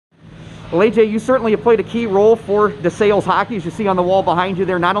Well, AJ, you certainly have played a key role for DeSales hockey, as you see on the wall behind you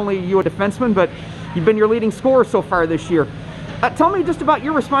there. Not only are you a defenseman, but you've been your leading scorer so far this year. Tell me just about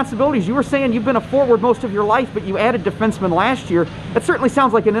your responsibilities. You were saying you've been a forward most of your life, but you added defenseman last year. That certainly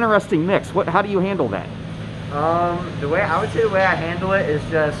sounds like an interesting mix. How do you handle that? The way I handle it is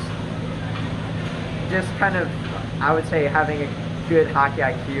just kind of, I would say, having a good hockey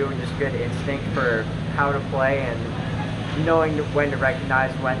IQ and just good instinct for how to play, and knowing when to recognize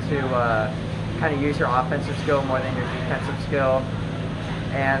when to kind of use your offensive skill more than your defensive skill.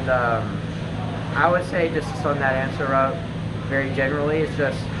 And I would say, just to sum that answer up very generally, it's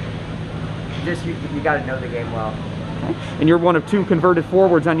just you got to know the game well. Okay. And you're one of 2 converted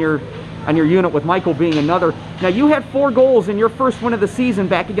forwards on your unit, with Michael being another. Now, you had 4 goals in your first win of the season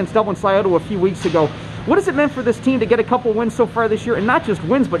back against Dublin Scioto a few weeks ago. What has it meant for this team to get a couple wins so far this year, and not just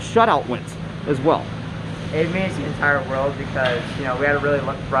wins, but shutout wins as well? It means the entire world, because we had a really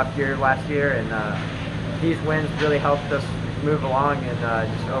rough year last year, and these wins really helped us move along and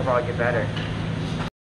just overall get better.